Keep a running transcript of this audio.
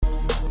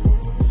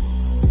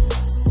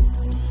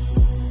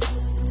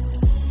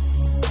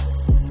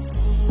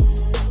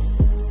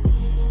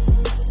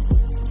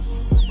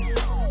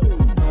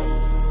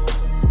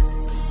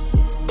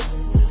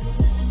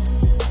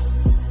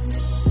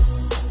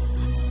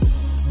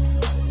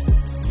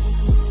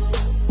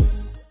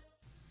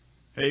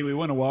Hey, we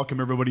want to welcome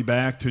everybody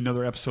back to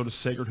another episode of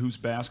Sacred Hoops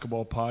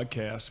Basketball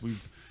Podcast.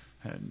 We've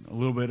had a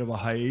little bit of a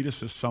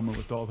hiatus this summer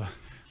with all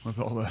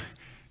the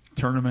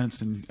tournaments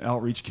and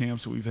outreach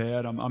camps that we've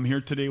had. I'm here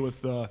today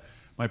with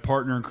my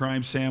partner in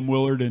crime, Sam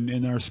Willard,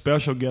 and our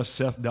special guest,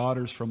 Seth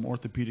Daughters from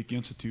Orthopedic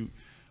Institute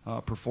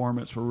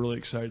Performance. We're really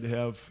excited to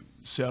have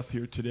Seth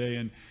here today,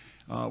 and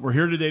we're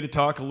here today to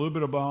talk a little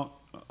bit about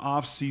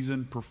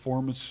off-season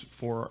performance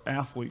for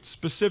athletes.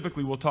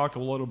 Specifically, we'll talk a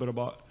little bit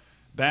about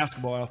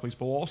basketball athletes,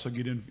 but we'll also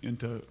get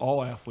into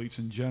all athletes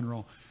in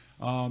general.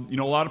 A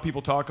lot of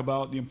people talk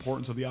about the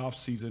importance of the off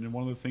season, and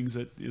one of the things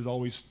that is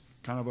always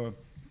kind of a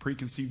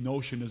preconceived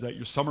notion is that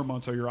your summer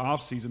months are your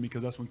off season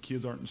because that's when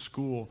kids aren't in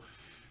school.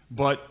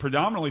 But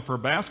predominantly for a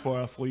basketball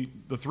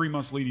athlete, the 3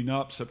 months leading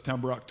up,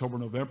 September, October,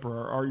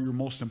 November, are your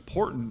most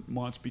important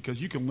months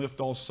because you can lift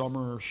all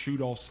summer or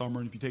shoot all summer,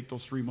 and if you take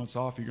those 3 months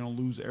off, you're going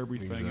to lose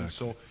everything. Exactly. And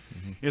so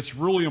it's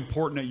really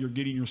important that you're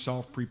getting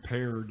yourself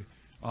prepared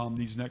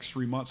these next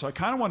 3 months. So I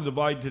kind of want to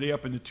divide today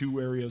up into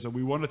two areas. And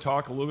we want to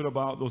talk a little bit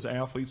about those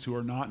athletes who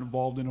are not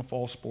involved in a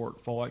fall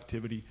sport, fall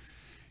activity.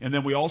 And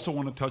then we also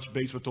want to touch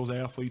base with those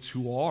athletes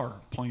who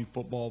are playing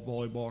football,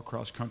 volleyball,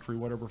 cross country,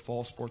 whatever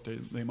fall sport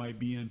they might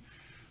be in.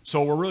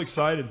 So we're really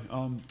excited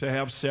to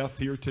have Seth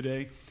here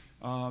today.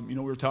 We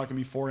were talking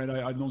beforehand.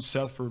 I've known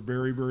Seth for a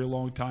very, very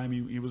long time.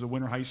 He was a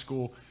Winter High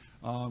School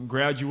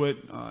graduate.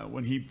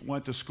 When he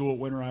went to school at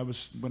Winter,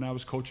 when I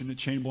was coaching at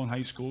Chamberlain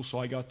High School, so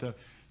I got to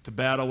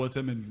battle with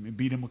him and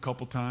beat him a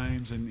couple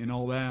times and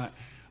all that.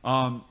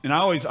 And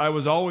I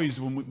was always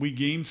when we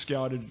game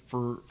scouted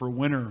for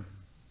Winter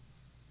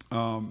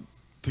to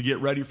get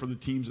ready for the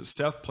teams that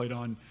Seth played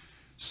on.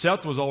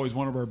 Seth was always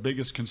one of our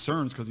biggest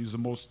concerns because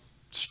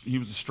he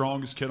was the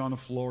strongest kid on the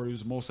floor. He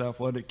was the most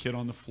athletic kid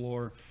on the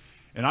floor.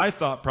 And I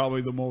thought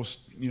probably the most,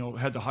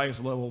 had the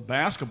highest level of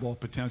basketball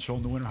potential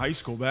in the Winter High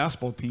School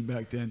basketball team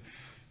back then.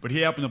 But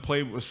he happened to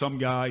play with some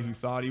guy who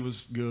thought he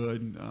was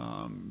good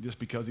just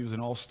because he was an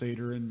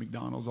All-Stater and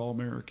McDonald's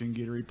All-American,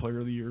 Gatorade Player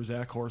of the Year,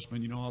 Zach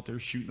Horseman, out there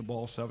shooting the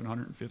ball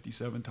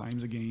 757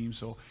 times a game.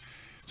 So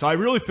I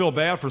really feel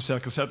bad for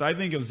Seth because Seth, I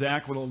think if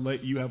Zach would have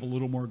let you have a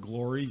little more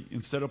glory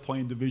instead of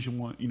playing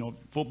Division I,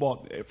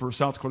 football for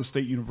South Dakota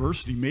State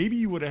University, maybe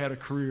you would have had a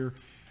career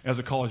as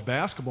a college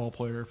basketball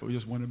player if it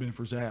just wouldn't have been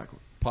for Zach.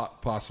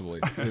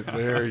 Possibly.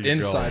 There you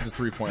Inside go. the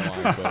three-point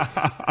line,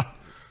 but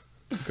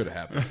could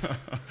have happened.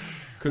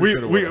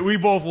 We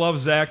both love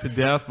Zach to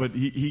death, but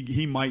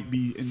he might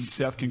be, and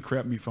Seth can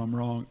correct me if I'm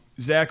wrong,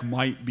 Zach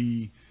might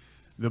be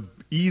the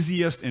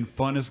easiest and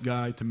funnest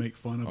guy to make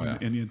fun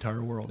of in the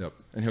entire world. Yep,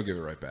 and he'll give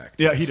it right back.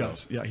 Yeah, he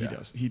does. Yeah, he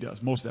does. He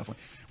does, most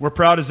definitely. We're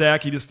proud of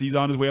Zach. He's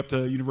on his way up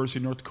to University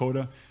of North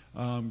Dakota.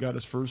 Got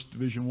his first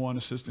Division I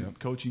assistant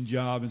coaching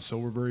job, and so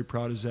we're very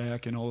proud of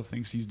Zach and all the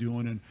things he's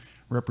doing and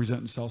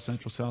representing South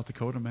Central South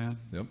Dakota, man.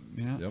 Yep.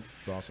 Yeah. Yep.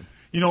 It's awesome.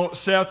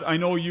 Seth, I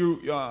know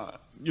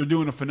you're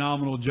doing a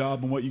phenomenal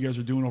job, and what you guys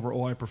are doing over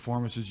OI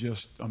Performance is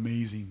just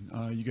amazing.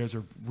 You guys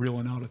are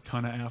reeling out a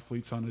ton of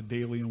athletes on a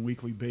daily and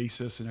weekly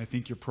basis, and I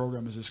think your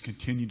program has just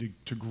continued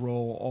to grow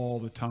all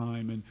the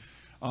time.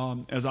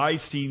 And as I've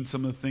seen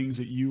some of the things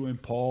that you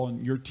and Paul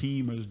and your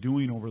team is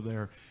doing over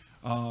there,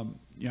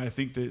 I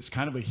think that it's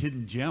kind of a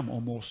hidden gem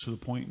almost to the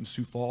point in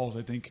Sioux Falls.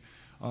 I think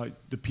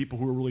the people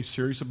who are really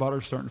serious about it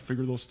are starting to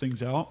figure those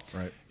things out.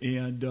 Right.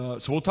 And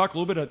so we'll talk a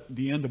little bit at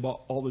the end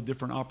about all the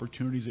different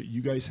opportunities that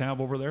you guys have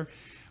over there.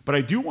 But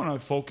I do want to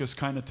focus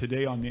kind of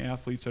today on the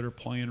athletes that are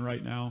playing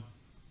right now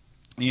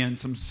and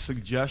some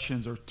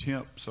suggestions or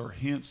tips or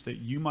hints that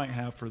you might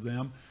have for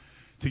them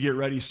to get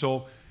ready.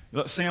 So,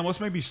 Sam,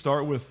 let's maybe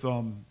start with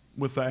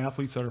the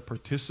athletes that are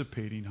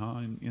participating,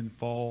 in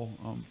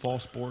fall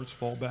sports,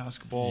 fall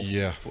basketball.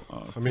 Yeah.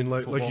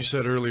 Like you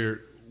said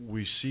earlier,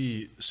 we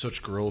see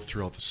such growth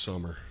throughout the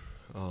summer.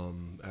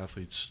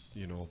 Athletes,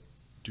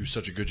 do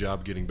such a good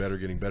job getting better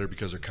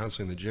because they're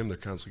constantly in the gym. They're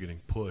constantly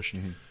getting pushed.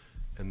 Mm-hmm.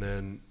 And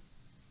then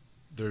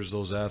there's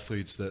those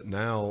athletes that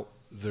now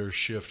their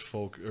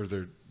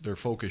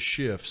focus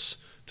shifts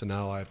to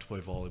now I have to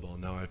play volleyball.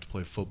 Now I have to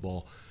play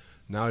football.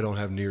 Now I don't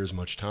have near as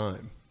much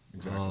time.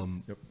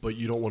 Exactly. But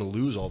you don't want to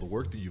lose all the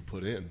work that you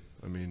put in.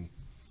 I mean,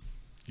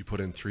 you put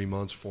in 3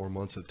 months, 4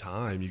 months at a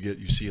time.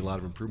 You see a lot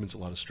of improvements, a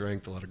lot of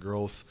strength, a lot of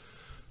growth.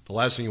 The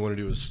last thing you want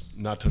to do is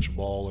not touch a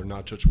ball or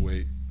not touch a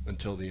weight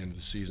until the end of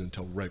the season,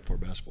 until right before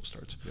basketball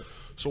starts. Yep.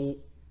 So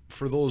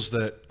for those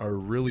that are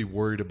really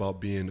worried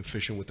about being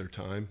efficient with their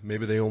time,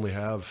 maybe they only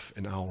have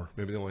an hour,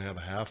 maybe they only have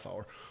a half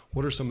hour.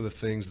 What are some of the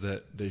things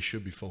that they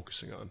should be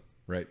focusing on?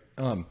 Right.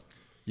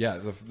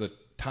 The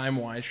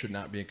time-wise should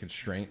not be a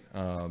constraint.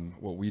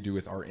 What we do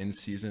with our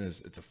in-season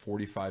is it's a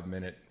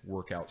 45-minute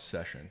workout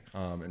session,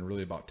 and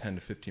really about 10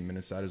 to 15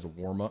 minutes that is a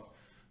warm-up,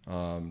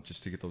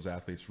 just to get those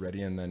athletes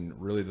ready. And then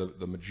really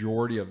the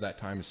majority of that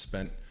time is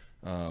spent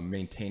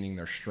maintaining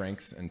their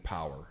strength and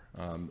power.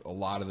 A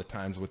lot of the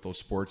times with those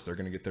sports, they're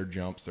going to get their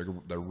jumps.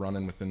 They're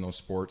running within those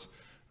sports.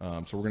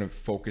 So we're going to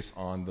focus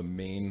on the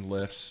main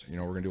lifts. We're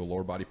going to do a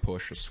lower body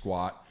push, a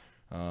squat,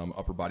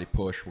 upper body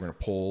push. We're going to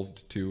pull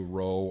to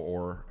row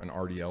or an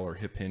RDL or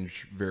hip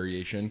hinge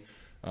variation.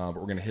 but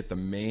we're going to hit the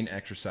main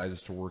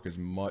exercises to work as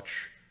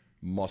much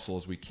muscle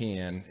as we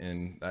can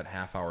in that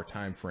half-hour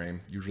time frame.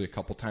 Usually a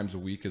couple times a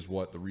week is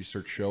what the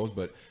research shows,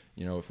 but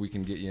if we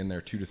can get you in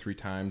there 2 to 3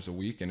 times a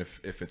week, and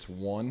if it's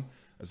one,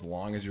 as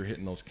long as you're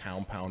hitting those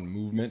compound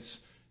movements,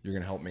 you're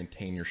going to help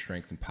maintain your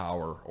strength and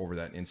power over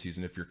that in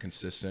season if you're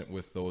consistent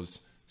with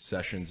those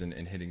sessions and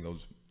hitting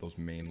those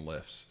main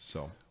lifts.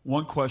 So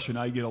one question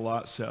I get a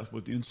lot, Seth,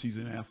 with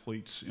in-season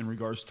athletes in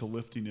regards to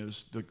lifting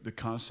is the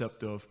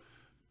concept of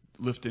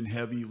lifting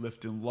heavy,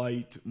 lifting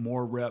light,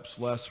 more reps,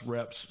 less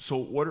reps. So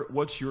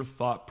what's your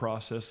thought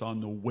process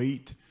on the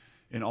weight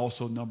and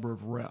also number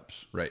of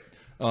reps? Right.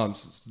 So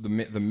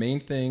the main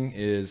thing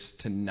is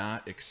to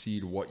not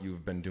exceed what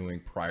you've been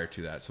doing prior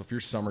to that. So if your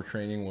summer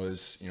training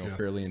was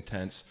fairly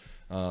intense,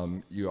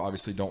 you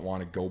obviously don't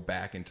want to go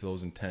back into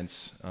those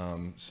intense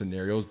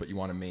scenarios, but you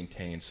want to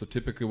maintain. So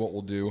typically what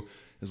we'll do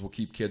is we'll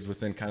keep kids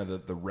within kind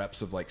of the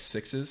reps of like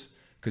 6s,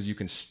 because you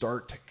can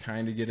start to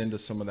kind of get into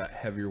some of that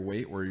heavier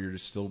weight where you're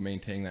just still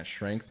maintaining that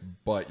strength,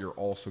 but you're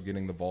also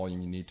getting the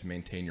volume you need to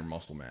maintain your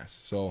muscle mass.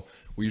 So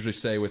we usually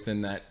say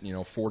within that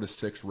 4 to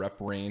 6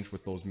 rep range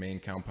with those main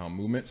compound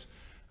movements.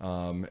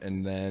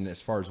 And then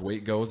as far as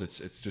weight goes,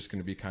 it's just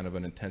going to be kind of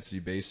an intensity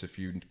base. If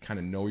you kind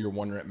of know your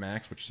 1 rep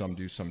max, which some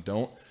do, some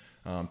don't,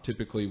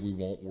 typically we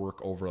won't work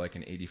over like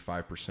an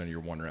 85% of your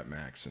 1 rep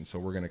max. And so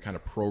we're going to kind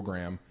of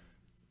program,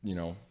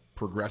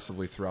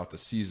 progressively throughout the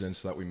season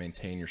so that we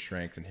maintain your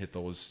strength and hit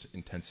those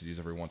intensities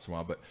every once in a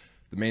while. But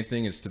the main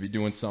thing is to be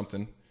doing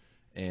something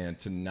and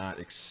to not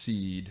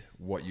exceed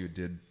what you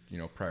did,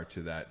 prior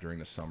to that during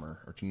the summer,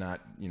 or to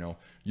not, you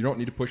don't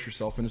need to push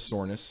yourself into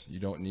soreness. You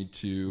don't need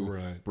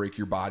to break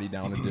your body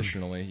down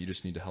additionally. You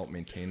just need to help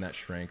maintain that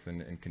strength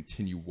and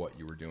continue what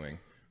you were doing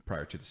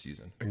prior to the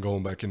season. And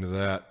going back into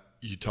that,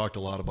 you talked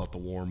a lot about the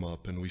warm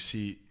up, and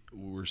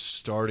we're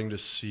starting to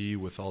see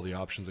with all the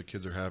options that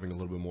kids are having a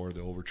little bit more of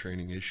the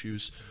overtraining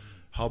issues.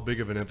 How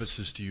big of an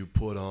emphasis do you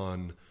put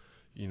on,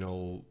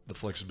 the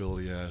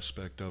flexibility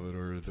aspect of it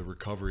or the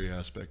recovery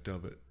aspect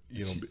of it?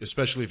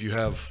 Especially if you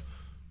have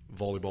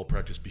volleyball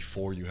practice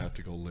before you have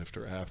to go lift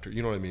or after,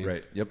 you know what I mean?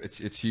 Right. Yep.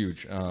 It's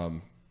huge.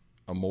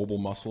 A mobile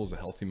muscle is a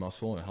healthy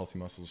muscle, and a healthy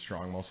muscle is a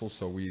strong muscle.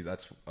 So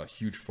that's a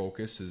huge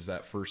focus, is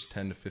that first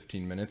 10 to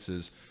 15 minutes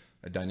is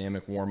a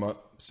dynamic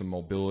warm-up, some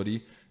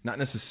mobility, not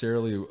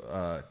necessarily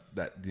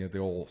the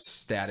old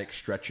static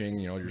stretching,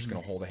 you're just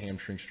going to hold a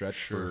hamstring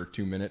stretch for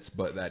 2 minutes,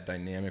 but that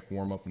dynamic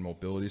warm-up and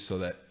mobility so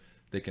that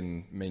they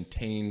can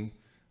maintain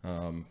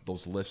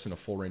those lifts in a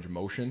full range of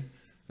motion.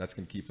 That's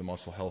going to keep the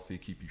muscle healthy,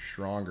 keep you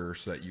stronger,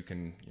 so that you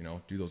can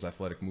do those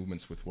athletic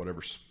movements with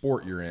whatever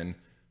sport you're in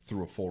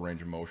through a full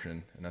range of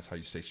motion, and that's how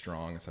you stay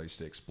strong, that's how you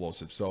stay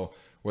explosive. So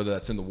whether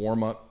that's in the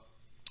warm-up,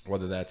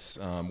 whether that's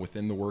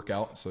within the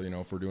workout. So,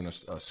 if we're doing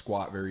a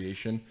squat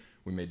variation,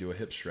 we may do a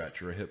hip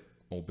stretch or a hip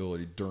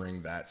mobility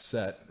during that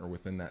set or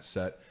within that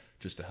set,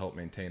 just to help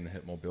maintain the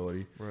hip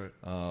mobility. Right.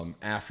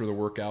 After the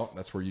workout,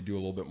 that's where you do a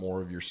little bit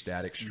more of your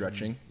static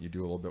stretching. You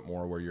do a little bit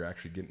more where you're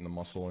actually getting the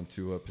muscle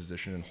into a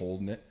position and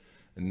holding it.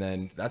 And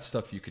then that's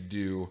stuff you could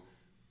do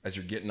as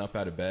you're getting up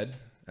out of bed,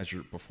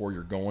 before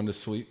you're going to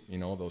sleep,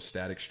 those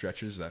static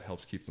stretches, that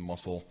helps keep the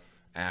muscle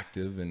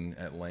active and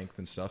at length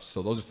and stuff.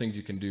 So those are things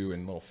you can do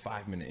in little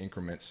 5-minute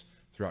increments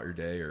throughout your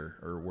day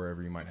or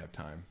wherever you might have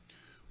time.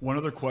 One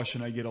other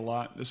question I get a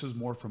lot, this is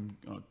more from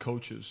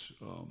coaches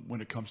when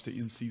it comes to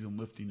in-season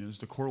lifting, is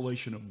the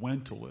correlation of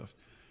when to lift.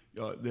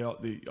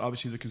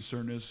 Obviously the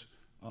concern is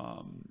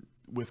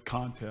with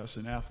contests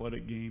and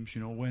athletic games,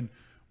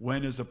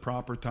 when is a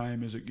proper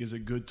time? Is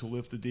it good to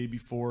lift the day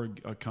before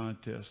a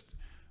contest?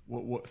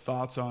 What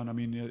thoughts on,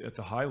 at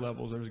the high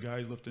levels, there's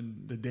guys lifting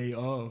the day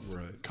of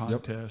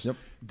contest,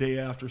 day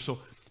after. So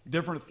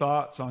different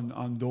thoughts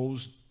on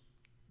those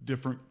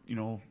different,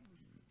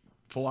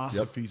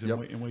 philosophies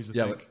and ways to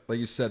think. Like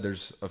you said,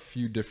 there's a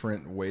few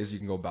different ways you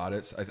can go about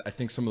it. So I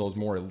think some of those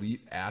more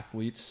elite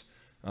athletes,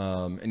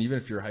 and even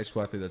if you're a high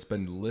school athlete that's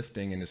been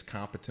lifting and is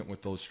competent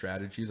with those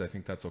strategies, I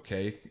think that's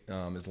okay,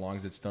 as long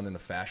as it's done in a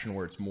fashion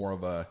where it's more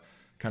of a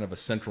kind of a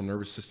central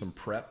nervous system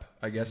prep,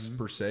 I guess,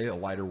 per se, a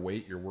lighter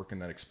weight. You're working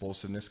that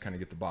explosiveness, kind of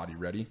get the body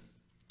ready.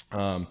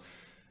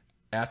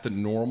 At the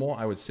normal,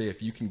 I would say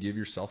if you can give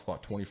yourself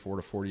about 24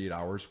 to 48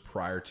 hours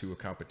prior to a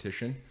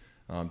competition,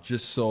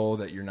 just so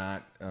that you're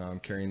not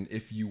carrying,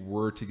 if you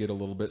were to get a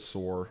little bit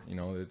sore,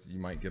 you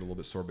might get a little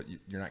bit sore, but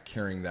you're not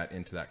carrying that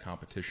into that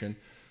competition.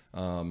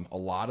 A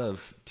lot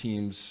of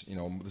teams,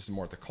 this is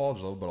more at the college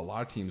level, but a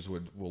lot of teams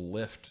will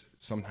lift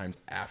sometimes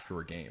after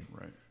a game.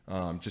 Right.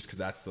 Just because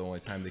that's the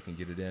only time they can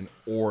get it in,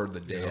 or the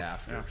day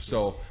after.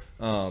 So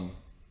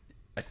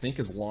I think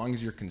as long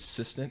as you're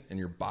consistent and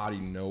your body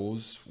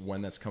knows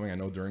when that's coming, I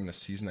know during the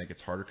season that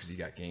gets harder because you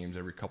got games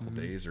every couple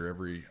days or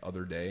every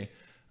other day.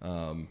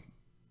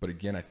 But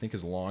again, I think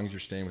as long as you're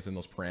staying within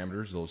those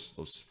parameters,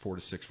 those 4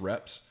 to 6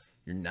 reps,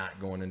 you're not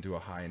going into a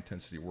high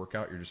intensity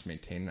workout. You're just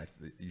maintaining.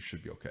 You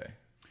should be okay.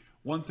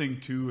 One thing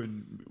too,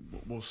 and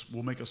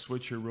we'll make a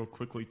switch here real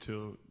quickly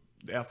to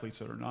the athletes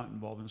that are not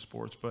involved in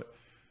sports, but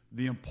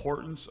the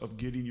importance of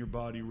getting your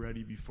body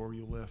ready before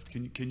you lift.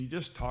 Can you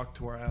just talk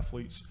to our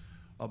athletes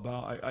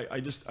about?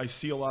 I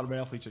see a lot of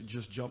athletes that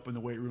just jump in the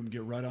weight room,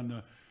 get right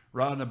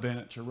on the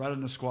bench or right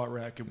on the squat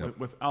rack,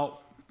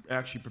 without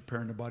actually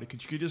preparing the body.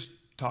 Could you just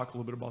talk a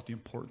little bit about the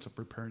importance of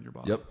preparing your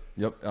body?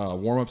 Yep.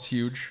 Warm-up's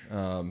huge.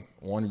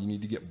 One, you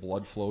need to get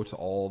blood flow to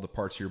all the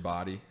parts of your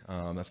body.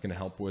 That's going to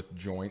help with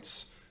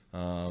joints.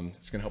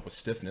 It's going to help with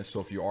stiffness. So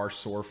if you are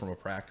sore from a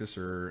practice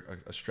or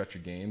a stretch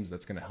of games,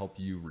 that's going to help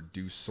you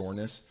reduce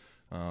soreness.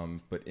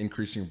 But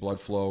increasing your blood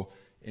flow,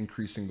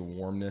 increasing the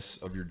warmness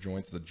of your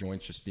joints, the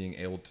joints just being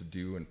able to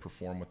do and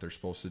perform what they're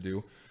supposed to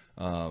do.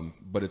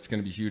 But it's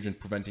going to be huge in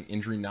preventing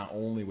injury, not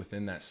only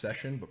within that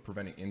session, but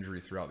preventing injury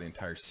throughout the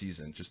entire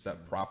season. Just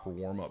that proper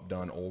warm-up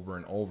done over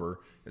and over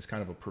is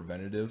kind of a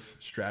preventative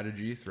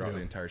strategy throughout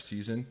the entire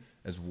season,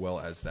 as well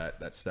as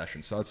that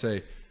session. So I'd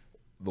say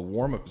the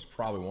warm-up is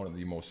probably one of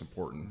the most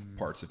important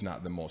parts, if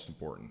not the most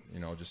important.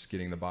 Just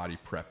getting the body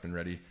prepped and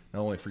ready,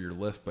 not only for your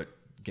lift, but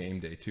game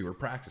day too, or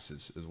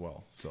practices as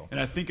well. So, and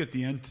I think at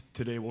the end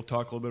today, we'll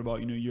talk a little bit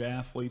about, you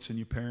athletes and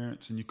you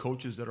parents and you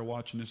coaches that are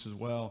watching this as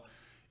well.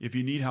 If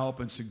you need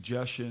help and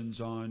suggestions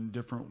on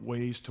different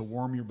ways to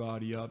warm your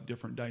body up,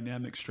 different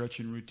dynamic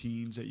stretching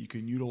routines that you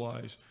can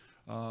utilize,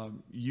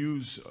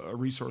 use a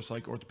resource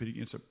like Orthopedic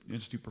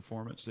Institute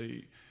Performance.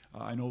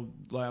 I know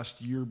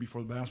last year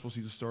before the basketball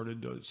season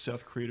started,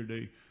 Seth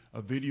created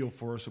a video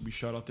for us that we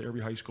shot out to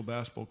every high school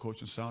basketball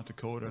coach in South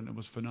Dakota, and it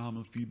was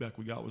phenomenal. Feedback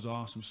we got was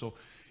awesome. So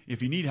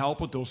if you need help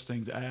with those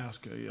things,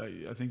 ask.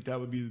 I think that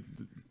would be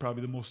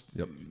probably the most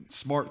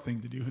smart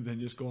thing to do, than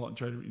just go out and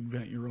try to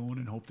invent your own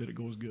and hope that it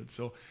goes good.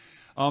 So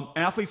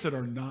athletes that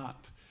are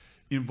not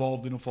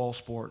involved in a fall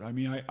sport,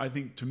 I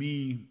think, to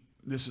me,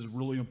 this is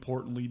really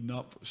important leading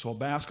up. So a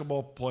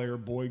basketball player,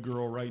 boy,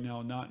 girl, right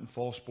now, not in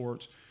fall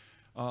sports,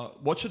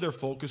 what should their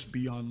focus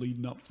be on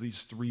leading up to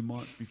these 3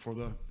 months before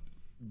the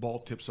ball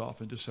tips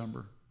off in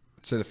December?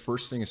 I'd say the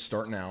first thing is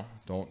start now.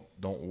 Don't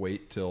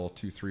wait till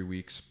 2-3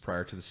 weeks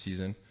prior to the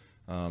season.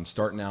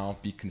 Start now.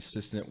 Be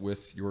consistent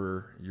with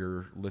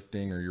your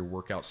lifting or your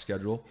workout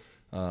schedule.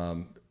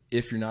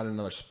 If you're not in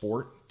another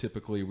sport,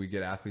 typically we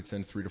get athletes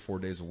in 3 to 4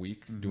 days a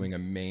week doing a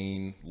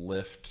main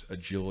lift,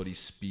 agility,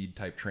 speed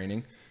type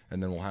training,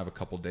 and then we'll have a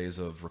couple days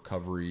of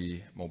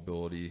recovery,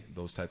 mobility,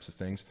 those types of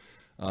things.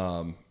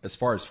 As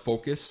far as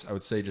focus, I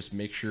would say just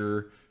make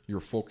sure you're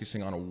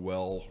focusing on a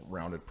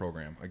well-rounded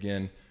program.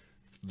 Again,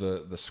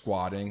 the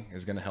squatting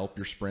is going to help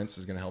your sprints,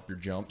 is going to help your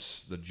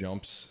jumps. The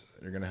jumps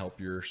are going to help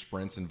your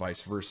sprints and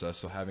vice versa.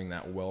 So having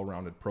that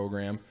well-rounded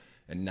program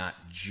and not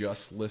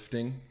just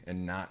lifting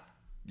and not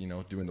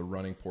doing the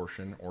running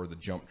portion or the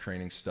jump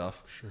training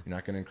stuff. Sure. You're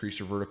not going to increase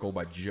your vertical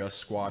by just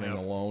squatting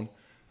alone.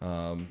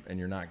 And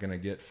you're not going to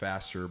get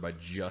faster by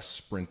just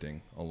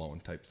sprinting alone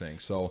type thing.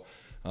 So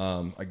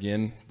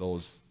again,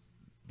 those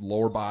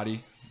lower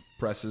body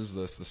presses,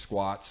 the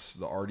squats,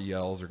 the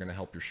RDLs are going to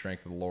help your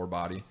strength of the lower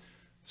body.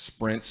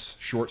 Sprints,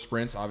 short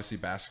sprints, obviously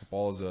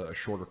basketball is a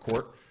shorter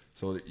court.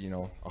 So that,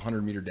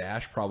 100-meter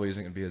dash probably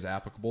isn't going to be as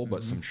applicable,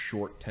 but some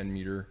short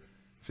 10-meter,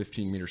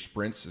 15-meter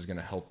sprints is going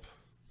to help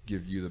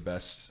give you the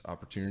best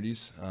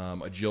opportunities.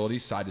 Agility,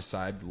 side to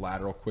side,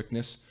 lateral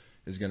quickness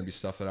is going to be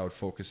stuff that I would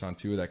focus on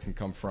too. That can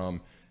come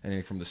from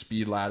anything from the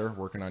speed ladder,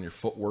 working on your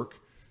footwork,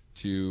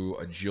 to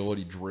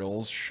agility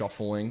drills,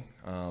 shuffling.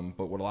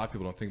 But what a lot of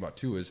people don't think about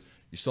too is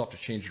you still have to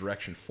change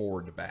direction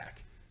forward to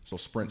back. So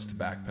sprints to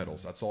back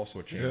pedals, that's also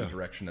a change of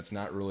direction that's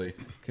not really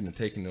going to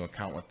take into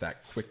account with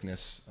that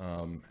quickness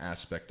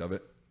aspect of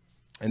it.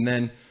 And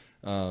then,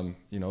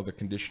 the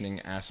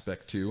conditioning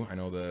aspect too. I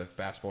know the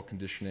basketball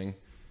conditioning,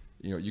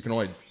 you can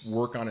only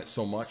work on it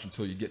so much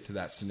until you get to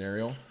that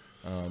scenario.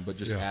 But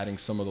just adding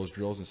some of those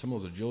drills and some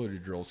of those agility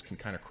drills can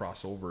kind of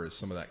cross over as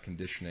some of that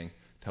conditioning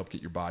to help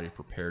get your body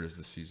prepared as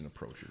the season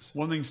approaches.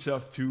 One thing,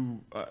 Seth, too,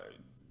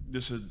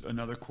 this is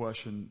another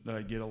question that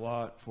I get a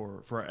lot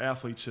for our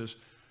athletes is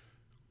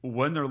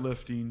when they're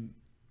lifting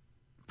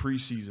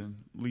preseason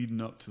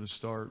leading up to the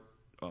start,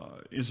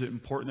 is it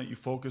important that you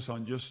focus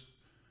on just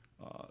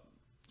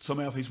some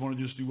athletes want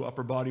to just do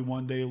upper body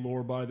one day,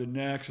 lower body the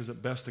next? Is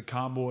it best to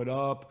combo it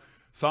up?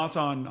 Thoughts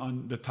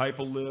on the type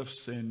of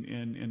lifts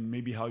and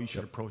maybe how you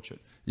should approach it?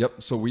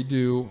 Yep. So we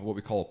do what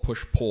we call a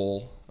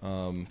push-pull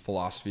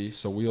philosophy.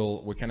 So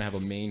we kind of have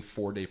a main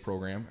 4-day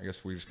program. I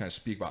guess we just kind of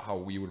speak about how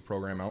we would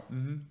program out.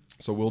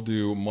 So we'll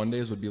do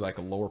Mondays would be like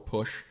a lower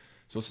push.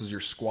 So this is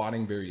your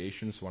squatting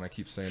variation. So when I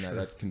keep saying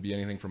that can be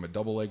anything from a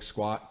double leg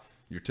squat,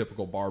 your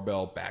typical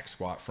barbell, back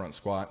squat, front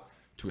squat,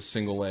 to a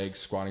single leg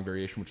squatting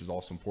variation, which is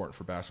also important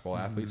for basketball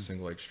athletes,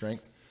 single leg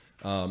strength.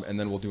 And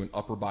then we'll do an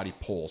upper body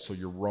pull. So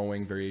your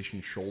rowing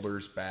variation,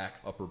 shoulders, back,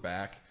 upper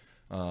back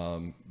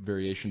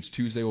variations.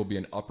 Tuesday will be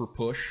an upper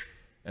push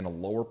and a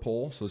lower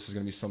pull. So this is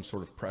going to be some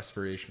sort of press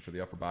variation for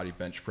the upper body,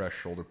 bench press,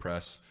 shoulder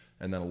press.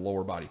 And then a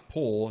lower body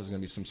pull is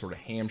going to be some sort of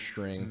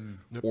hamstring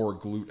or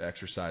glute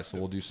exercise. So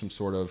we'll do some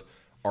sort of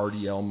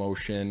RDL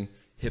motion,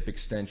 hip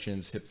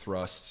extensions, hip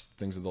thrusts,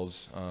 things of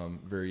those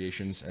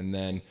variations. And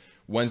then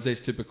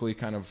Wednesday's typically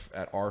kind of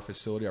at our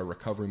facility, our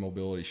recovery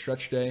mobility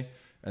stretch day.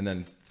 And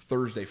then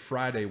Thursday,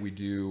 Friday, we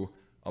do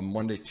a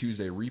Monday,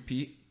 Tuesday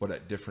repeat, but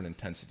at different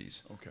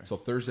intensities. Okay. So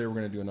Thursday, we're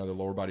going to do another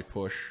lower body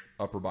push,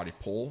 upper body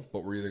pull,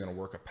 but we're either going to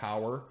work a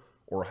power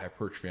or a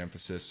hypertrophy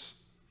emphasis.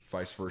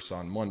 Vice versa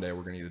on Monday,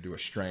 we're going to either do a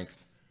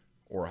strength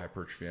or a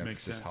hypertrophy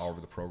emphasis, sense.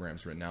 however the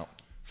program's written out.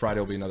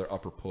 Friday will be another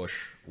upper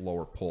push,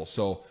 lower pull.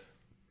 So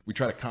we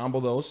try to combo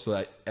those so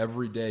that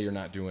every day you're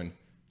not doing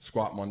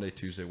squat Monday,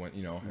 Tuesday, when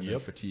and then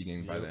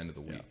fatiguing by the end of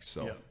the week.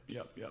 So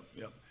Yep.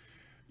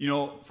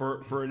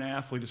 For an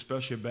athlete,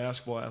 especially a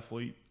basketball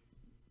athlete,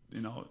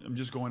 I'm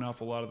just going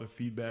off a lot of the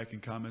feedback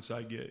and comments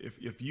I get.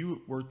 If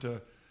you were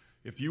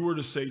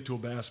to say to a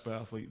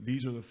basketball athlete,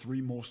 these are the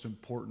 3 most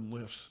important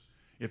lifts.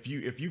 If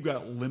you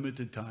got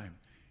limited time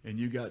and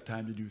you got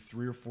time to do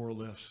 3 or 4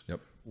 lifts,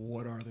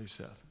 what are they,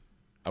 Seth?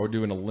 I would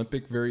do an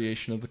Olympic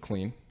variation of the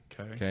clean.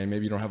 Okay.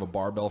 Maybe you don't have a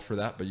barbell for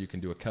that, but you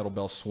can do a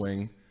kettlebell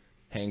swing,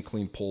 hang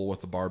clean pull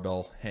with the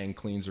barbell. Hang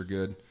cleans are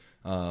good.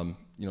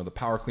 The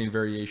power clean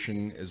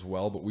variation as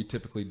well, but we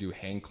typically do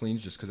hang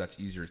cleans just because that's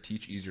easier to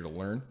teach, easier to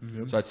learn.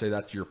 Mm-hmm. So I'd say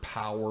that's your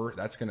power.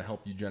 That's going to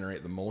help you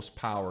generate the most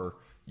power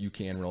you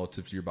can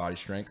relative to your body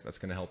strength. That's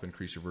going to help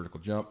increase your vertical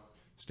jump,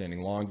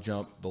 standing long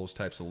jump, those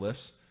types of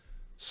lifts.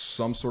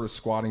 Some sort of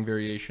squatting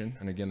variation,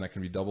 and again, that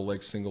can be double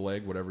leg, single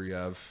leg, whatever you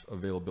have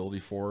availability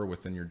for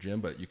within your gym,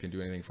 but you can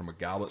do anything from a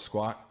goblet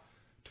squat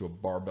to a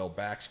barbell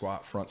back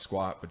squat, front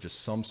squat, but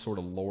just some sort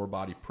of lower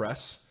body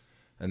press.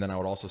 And then I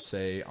would also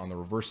say on the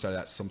reverse side of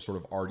that, some sort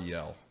of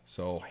RDL.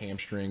 So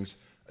hamstrings,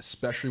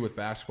 especially with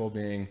basketball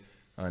being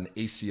an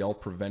ACL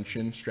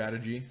prevention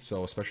strategy,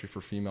 so especially for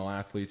female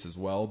athletes as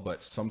well,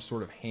 but some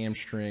sort of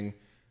hamstring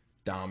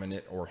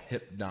dominant or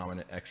hip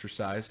dominant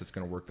exercise that's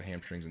going to work the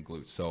hamstrings and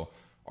glutes. So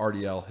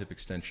RDL, hip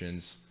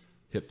extensions,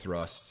 hip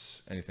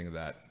thrusts, anything of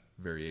that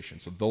variation.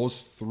 So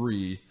those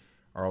 3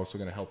 are also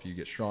going to help you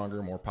get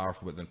stronger, more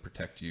powerful, but then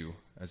protect you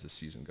as the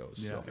season goes.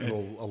 Yeah. So.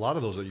 Well, a lot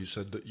of those that you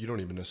said, that you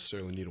don't even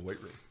necessarily need a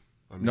weight room.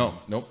 I mean,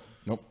 Nope.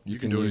 You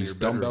can do it in use your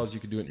bedroom. dumbbells. You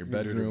could do it in your You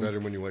can do it in bedroom. your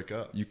bedroom when you wake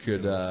up. You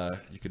could,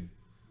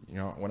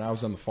 when I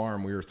was on the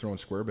farm, we were throwing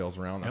square bales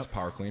around. That's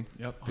power clean.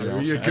 Yep. You know,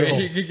 There you so go.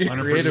 you could get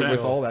creative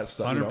with all that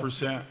stuff.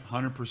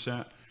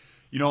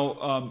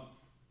 100%.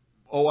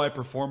 OI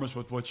Performance,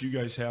 with what you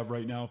guys have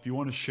right now, if you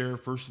want to share,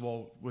 first of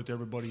all, with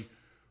everybody,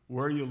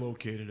 where are you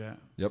located at?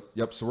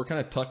 Yep. So we're kind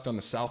of tucked on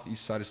the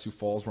southeast side of Sioux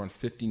Falls. We're on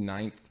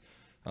 59th,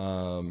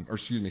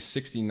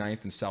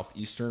 69th and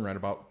Southeastern, right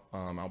about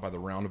out by the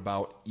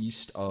roundabout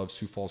east of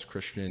Sioux Falls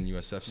Christian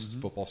USF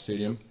football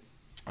stadium.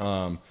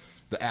 The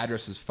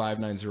address is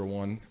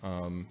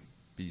 5901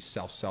 be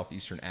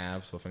Southeastern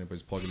Ave. So if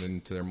anybody's plugging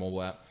into their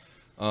mobile app.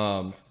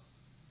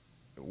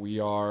 We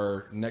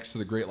are next to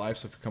the Great Life,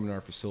 so if you're coming to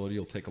our facility,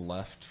 you'll take a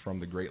left from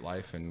the Great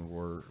Life, and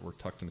we're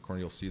tucked in the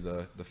corner. You'll see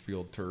the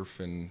field turf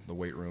and the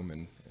weight room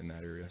in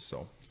that area.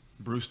 So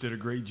Bruce did a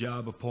great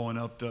job of pulling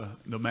up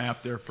the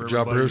map there for Good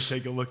job, everybody Bruce. to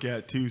take a look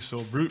at too.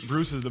 So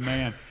Bruce is the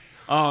man.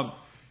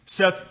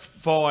 Seth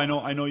Fall, I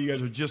know you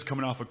guys are just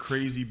coming off a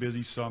crazy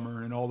busy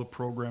summer and all the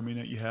programming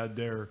that you had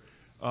there.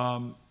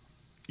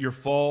 Your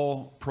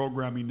fall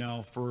programming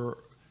now for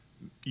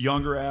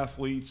younger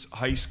athletes,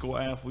 high school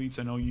athletes.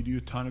 I know you do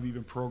a ton of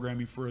even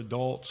programming for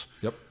adults.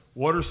 Yep.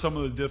 What are some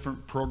of the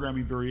different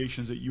programming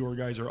variations that your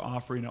guys are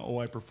offering at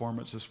OI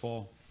Performance this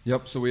fall?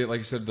 Yep. So we, like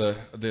you said, the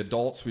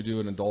adults, we do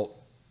an adult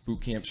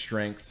boot camp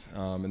strength,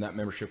 and that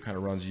membership kind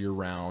of runs year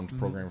round.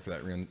 Programming for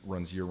that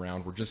runs year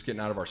round. We're just getting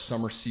out of our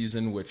summer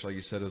season, which, like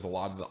you said, is a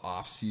lot of the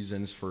off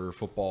seasons for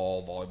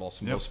football, volleyball,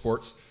 some of those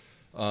sports.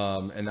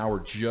 And now we're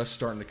just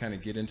starting to kind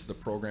of get into the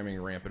programming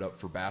and ramp it up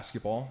for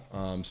basketball.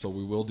 So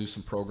we will do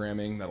some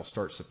programming that'll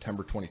start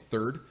September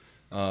 23rd.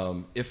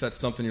 If that's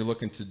something you're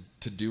looking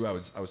to do, I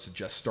would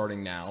suggest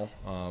starting now.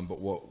 But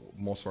what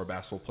most of our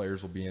basketball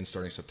players will be in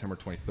starting September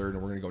 23rd, and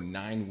we're going to go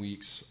 9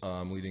 weeks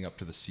leading up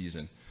to the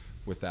season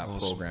with that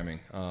programming.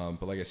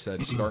 But like I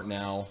said, start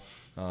now.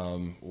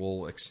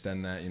 We'll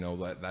extend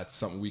that. That's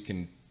something we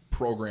can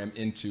program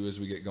into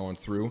as we get going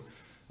through.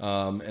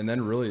 And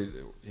then really,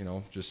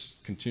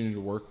 just continue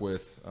to work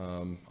with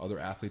other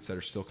athletes that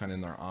are still kind of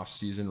in their off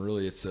season.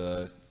 Really, it's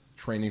a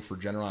training for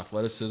general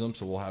athleticism.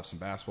 So we'll have some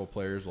basketball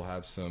players. We'll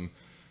have some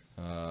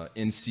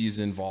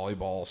in-season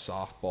volleyball,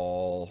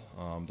 softball,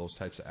 those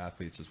types of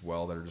athletes as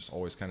well that are just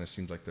always kind of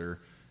seems like they're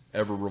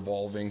ever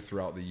revolving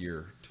throughout the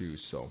year too.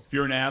 So if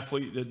you're an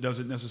athlete that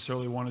doesn't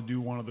necessarily want to do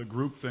one of the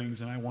group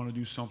things and I want to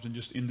do something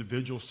just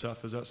individual,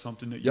 Seth, is that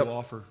something that you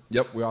offer?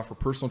 Yep, we offer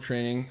personal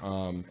training,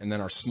 and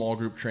then our small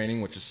group training,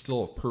 which is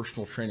still a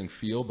personal training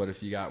feel, but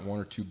if you got one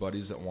or two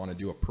buddies that want to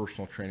do a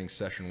personal training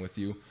session with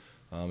you,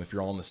 if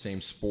you're all in the same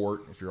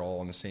sport, if you're all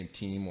on the same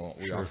team,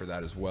 we offer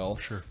that as well.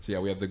 Sure. So yeah,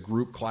 we have the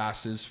group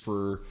classes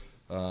for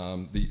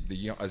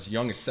as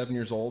young as 7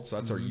 years old, so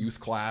that's our youth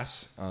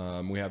class.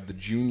 We have the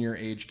junior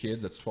age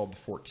kids, that's 12 to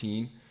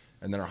 14,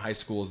 and then our high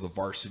school is the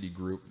varsity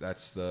group,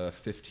 that's the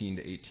 15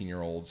 to 18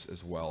 year olds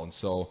as well. And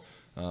so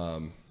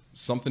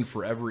something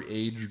for every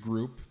age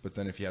group, but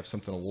then if you have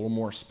something a little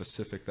more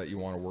specific that you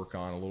want to work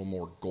on, a little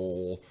more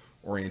goal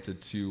oriented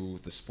to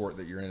the sport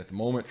that you're in at the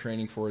moment,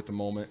 training for at the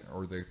moment,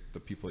 or the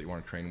people that you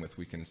want to train with,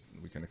 we can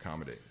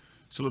accommodate.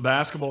 So the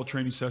basketball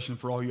training session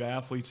for all you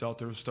athletes out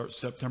there starts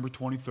September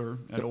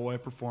 23rd at OI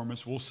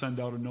Performance. We'll send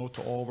out a note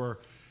to all of our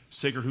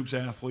Sacred Hoops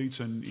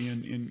athletes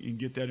and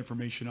get that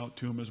information out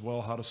to them as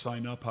well, how to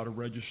sign up, how to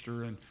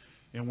register, and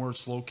where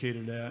it's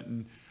located at.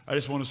 And I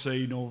just want to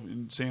say,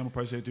 and Sam will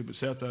probably say it too, but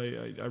Seth,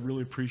 I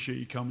really appreciate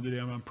you coming today.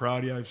 I'm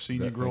proud of you. I've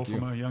seen you grow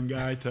from a young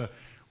guy to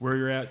where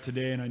you're at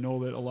today, and I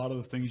know that a lot of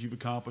the things you've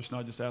accomplished,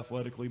 not just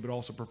athletically, but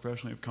also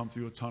professionally, have come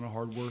through a ton of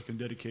hard work and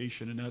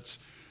dedication, and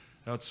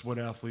that's what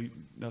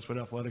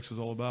athletics is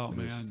all about,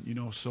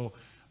 man. So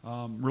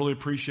really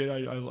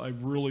appreciate it. I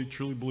really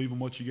truly believe in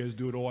what you guys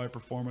do at OI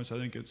Performance. I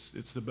think it's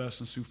the best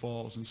in Sioux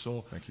Falls, and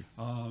so thank you.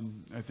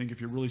 I think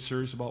if you're really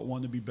serious about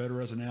wanting to be better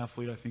as an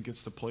athlete, I think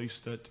it's the place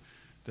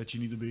that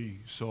you need to be.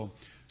 So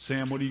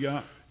Sam, what do you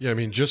got? Yeah, I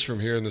mean, just from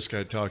hearing this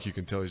guy talk, you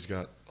can tell he's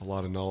got a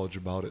lot of knowledge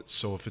about it.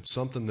 So if it's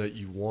something that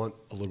you want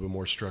a little bit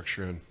more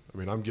structure in, I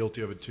mean, I'm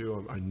guilty of it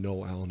too. I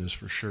know Alan is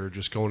for sure.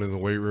 Just going in the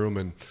weight room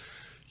and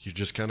you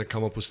just kind of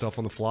come up with stuff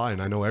on the fly.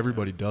 And I know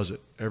everybody does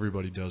it.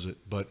 Everybody does it.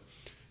 But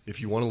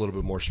if you want a little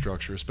bit more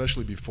structure,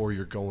 especially before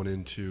you're going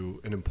into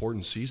an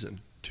important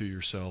season to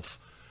yourself,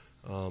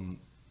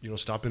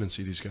 stop in and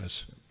see these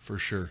guys for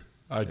sure.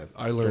 I learned.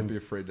 Don't be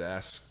afraid to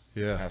ask.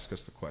 Yeah. Ask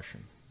us the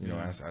question.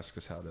 Ask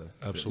us how to.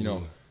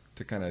 Absolutely.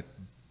 To kind of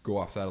go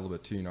off that a little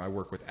bit too. I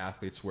work with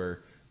athletes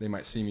where they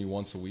might see me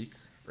once a week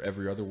or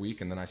every other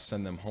week, and then I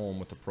send them home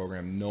with the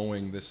program,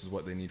 knowing this is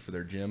what they need for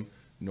their gym,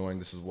 knowing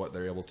this is what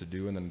they're able to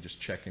do, and then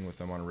just checking with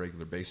them on a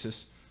regular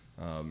basis.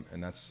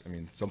 And that's,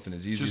 something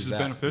as easy just as that.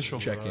 Beneficial.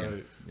 Check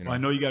in. Well, I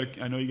know you got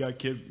a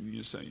kid,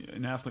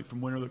 an athlete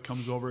from Winter that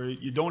comes over.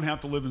 You don't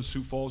have to live in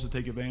Sioux Falls to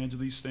take advantage of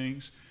these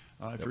things.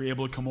 If you're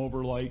able to come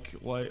over like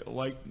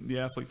the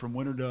athlete from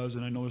Winter does,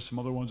 and I know there's some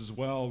other ones as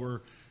well,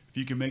 where if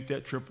you can make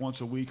that trip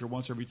once a week or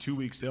once every 2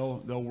 weeks, they'll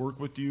work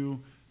with you.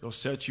 They'll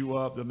set you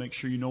up. They'll make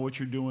sure you know what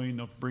you're doing.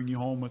 They'll bring you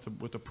home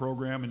with a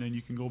program, and then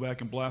you can go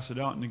back and blast it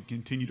out and then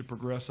continue to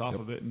progress off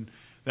of it. And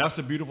that's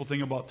the beautiful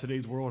thing about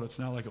today's world. It's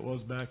not like it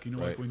was back,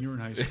 like when you were in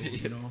high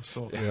school,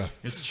 So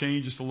it's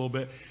changed just a little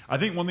bit. I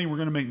think one thing we're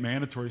going to make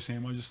mandatory,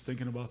 Sam, I was just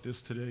thinking about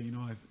this today.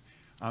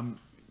 I'm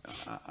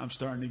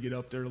starting to get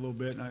up there a little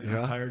bit, and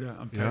I'm tired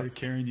of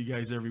carrying you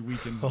guys every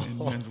week in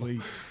men's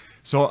league.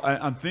 So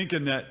I'm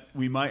thinking that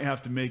we might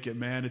have to make it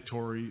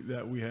mandatory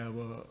that we have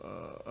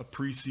a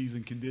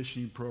preseason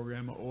conditioning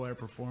program at OI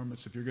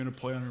Performance. If you're going to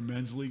play on our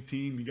men's league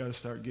team, you got to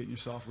start getting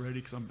yourself ready,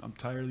 because I'm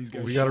tired of these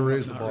guys. We got to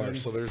raise the bar,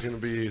 so there's going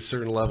to be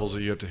certain levels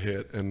that you have to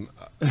hit, and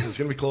it's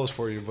going to be close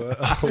for you, but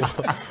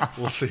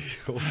we'll see.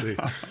 We'll see.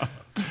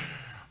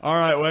 All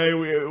right,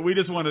 well,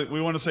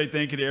 we want to say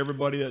thank you to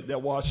everybody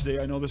that watched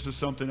today. I know this is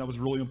something that was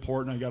really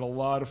important. I got a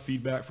lot of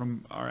feedback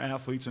from our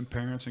athletes and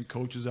parents and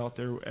coaches out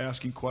there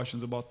asking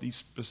questions about these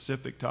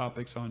specific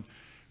topics on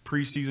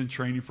preseason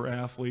training for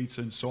athletes,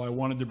 and so I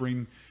wanted to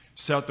bring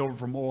Seth over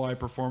from OI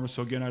Performance.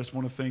 So again, I just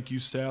want to thank you,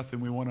 Seth,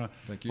 and we want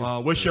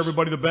to wish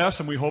everybody the best,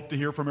 and we hope to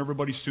hear from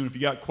everybody soon. If you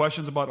got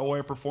questions about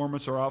OI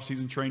Performance or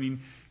off-season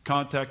training,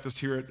 contact us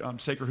here at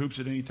Sacred Hoops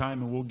at any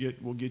time, and we'll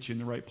get you in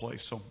the right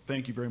place. So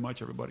thank you very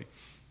much, everybody.